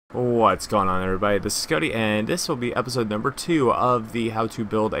What's going on, everybody? This is Cody, and this will be episode number 2 of the How to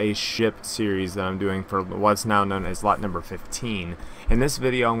Build a Ship series that I'm doing for what's now known as lot number 15. In this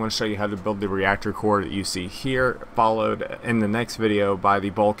video, I'm going to show you how to build the reactor core that you see here, followed in the next video by the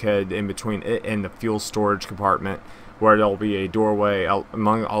bulkhead in between it and the fuel storage compartment, where there'll be a doorway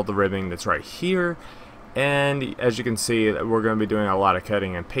among all the ribbing that's right here. And as you can see, we're going to be doing a lot of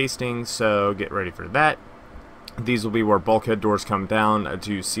cutting and pasting, so get ready for that. These will be where bulkhead doors come down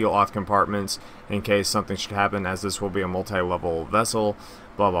to seal off compartments in case something should happen, as this will be a multi-level vessel,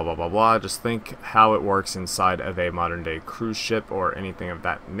 blah blah blah blah blah. Just think how it works inside of a modern day cruise ship or anything of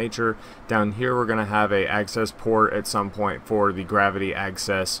that nature. Down here we're going to have a access port at some point for the gravity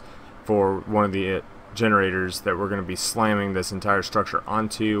access for one of the generators that we're going to be slamming this entire structure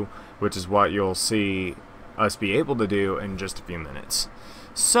onto, which is what you'll see us be able to do in just a few minutes.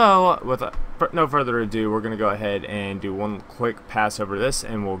 So, with no further ado, we're going to go ahead and do one quick pass over this,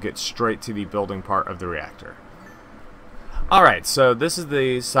 and we'll get straight to the building part of the reactor. Alright, so this is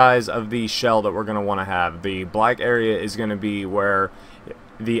the size of the shell that we're going to want to have. The black area is going to be where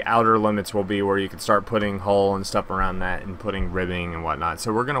the outer limits will be, where you can start putting hull and stuff around that and putting ribbing and whatnot.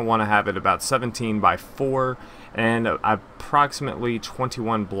 So we're going to want to have it about 17 by 4, and approximately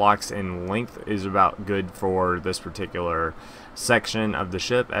 21 blocks in length is about good for this particular section of the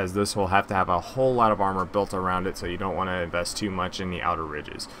ship, as this will have to have a whole lot of armor built around it, so you don't want to invest too much in the outer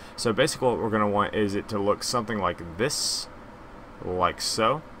ridges. So basically what we're going to want is it to look something like this, like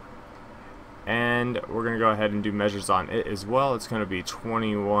so. And we're going to go ahead and do measures on it as well. It's going to be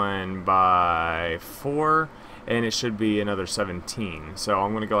 21 by 4, and it should be another 17. So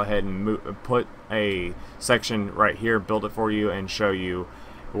I'm going to go ahead and put a section right here, build it for you, and show you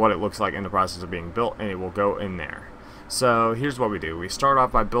what it looks like in the process of being built, and it will go in there. So here's what we do. We start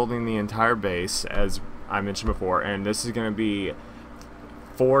off by building the entire base, as I mentioned before, and this is going to be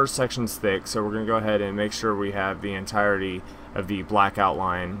 4 sections thick. So we're going to go ahead and make sure we have the entirety of the black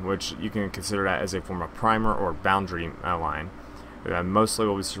outline, which you can consider that as a form of primer or boundary line. Mostly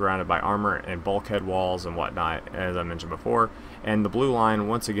will be surrounded by armor and bulkhead walls and whatnot, as I mentioned before. And the blue line,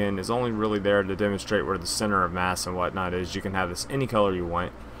 once again, is only really there to demonstrate where the center of mass and whatnot is. You can have this any color you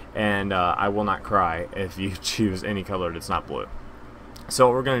want, and I will not cry if you choose any color that's not blue. So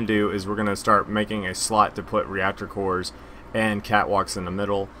what we're going to do is we're going to start making a slot to put reactor cores and catwalks in the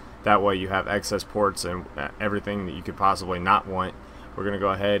middle. That way you have excess ports and everything that you could possibly not want. We're going to go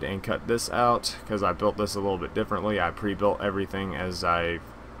ahead and cut this out because I built this a little bit differently. I pre-built everything, as I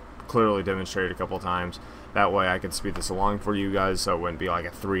clearly demonstrated a couple times. That way I could speed this along for you guys, so it wouldn't be like a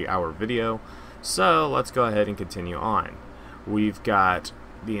 3-hour video. So let's go ahead and continue on. We've got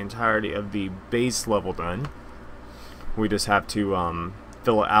the entirety of the base level done. We just have to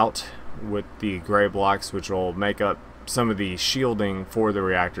fill it out with the gray blocks, which will make up some of the shielding for the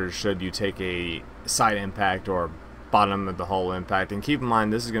reactors should you take a side impact or bottom of the hull impact. And keep in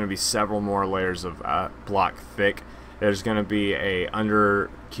mind, this is going to be several more layers of block thick. There's going to be a under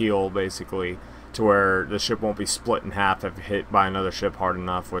keel, basically, to where the ship won't be split in half if hit by another ship hard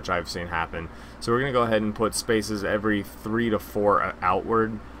enough, which I've seen happen. So we're going to go ahead and put spaces every 3 to 4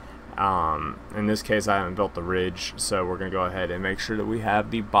 outward. In this case, I haven't built the ridge, so we're going to go ahead and make sure that we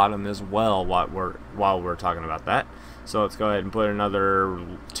have the bottom as well while we're talking about that. So let's go ahead and put another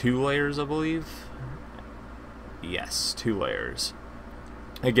 2 layers, I believe. Yes, 2 layers.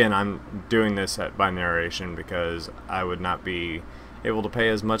 Again, I'm doing this by narration because I would not be able to pay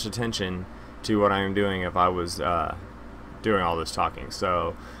as much attention to what I am doing if I was doing all this talking.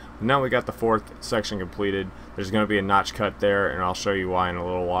 So now we got the 4th section completed. There's going to be a notch cut there, and I'll show you why in a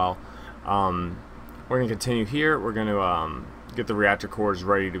little while. We're going to continue here. We're going to get the reactor cores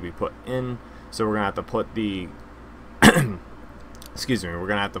ready to be put in. So we're going to have to put the excuse me, we're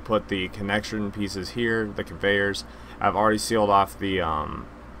going to have to put the connection pieces here, the conveyors. I've already sealed off the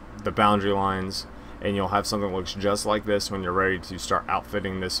boundary lines, and you'll have something that looks just like this when you're ready to start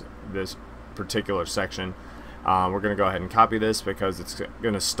outfitting this particular section. We're going to go ahead and copy this because it's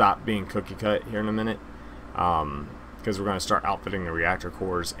going to stop being cookie cut here in a minute, because we're going to start outfitting the reactor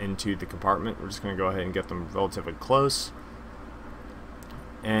cores into the compartment. We're just going to go ahead and get them relatively close.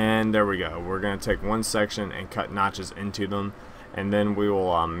 And there we go. We're going to take one section and cut notches into them, and then we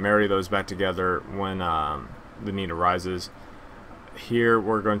will marry those back together when the need arises. Here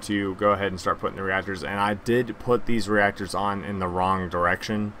we're going to go ahead and start putting the reactors, and I did put these reactors on in the wrong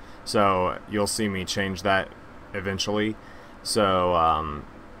direction, so you'll see me change that eventually. So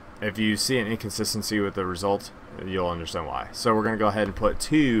if you see an inconsistency with the result, you'll understand why. So we're going to go ahead and put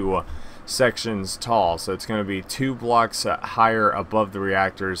 2 sections tall, so it's going to be 2 blocks higher above the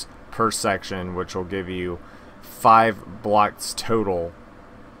reactors per section, which will give you 5 blocks total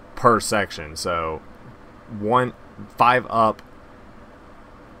per section. So 5 up,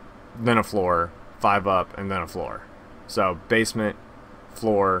 then a floor, 5 up, and then a floor. So basement,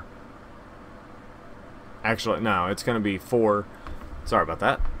 floor. Actually, no, it's going to be 4. Sorry about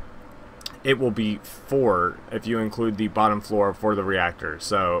that. It will be 4 if you include the bottom floor for the reactor.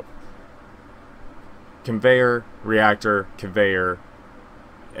 So conveyor, reactor, conveyor,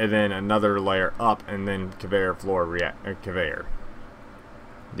 and then another layer up, and then conveyor, floor, conveyor.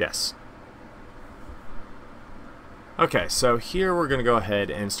 Yes. Okay, so here we're going to go ahead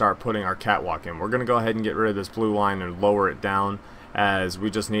and start putting our catwalk in. We're going to go ahead and get rid of this blue line and lower it down, as we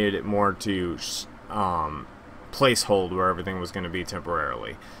just needed it more to placehold where everything was going to be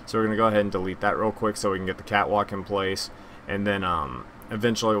temporarily. So we're going to go ahead and delete that real quick so we can get the catwalk in place, and then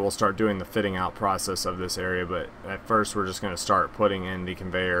eventually we'll start doing the fitting out process of this area, but at first we're just going to start putting in the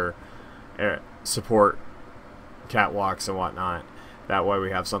conveyor support catwalks and whatnot. That way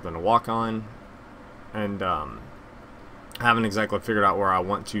we have something to walk on. And I haven't exactly figured out where I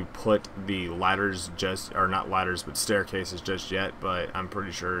want to put the ladders, or not ladders, but staircases just yet, but I'm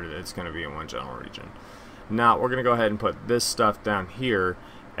pretty sure it's going to be in one general region. Now we're going to go ahead and put this stuff down here,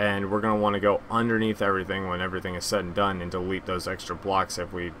 and we're going to want to go underneath everything when everything is said and done, and delete those extra blocks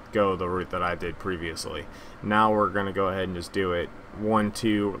if we go the route that I did previously. Now we're going to go ahead and just do it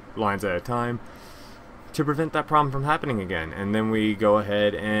 1-2 lines at a time to prevent that problem from happening again. And then we go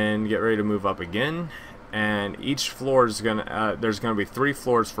ahead and get ready to move up again, and each floor is going to there's going to be 3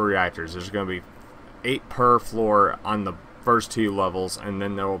 floors for reactors. There's going to be 8 per floor on the first 2 levels, and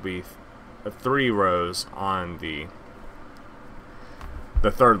then there will be 3 rows on the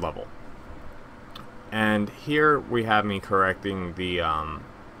 3rd level. And here we have me correcting the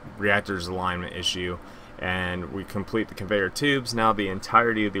reactor's alignment issue, and we complete the conveyor tubes. Now the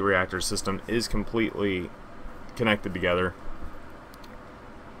entirety of the reactor system is completely connected together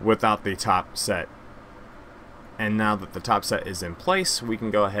without the top set. And now that the top set is in place, we can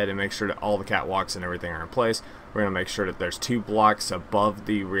go ahead and make sure that all the catwalks and everything are in place. We're going to make sure that there's 2 blocks above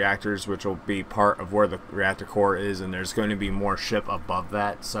the reactors, which will be part of where the reactor core is, and there's going to be more ship above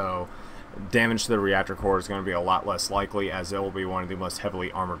that, so damage to the reactor core is going to be a lot less likely, as it will be one of the most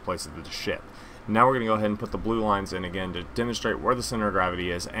heavily armored places of the ship. Now we're going to go ahead and put the blue lines in again to demonstrate where the center of gravity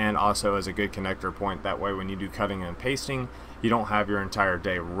is, and also as a good connector point. That way when you do cutting and pasting, you don't have your entire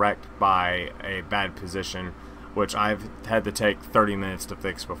day wrecked by a bad position, which I've had to take 30 minutes to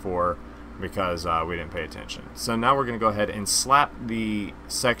fix before because we didn't pay attention. So now we're going to go ahead and slap the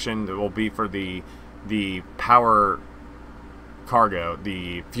section that will be for the power cargo,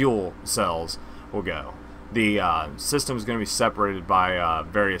 the fuel cells will go. The system is going to be separated by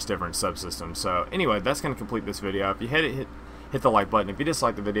various different subsystems. So anyway, that's going to complete this video. If you hit the like button. If you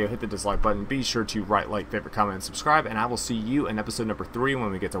dislike the video, hit the dislike button. Be sure to write, like, favorite, comment, and subscribe, and I will see you in episode number 3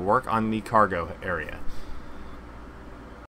 when we get to work on the cargo area.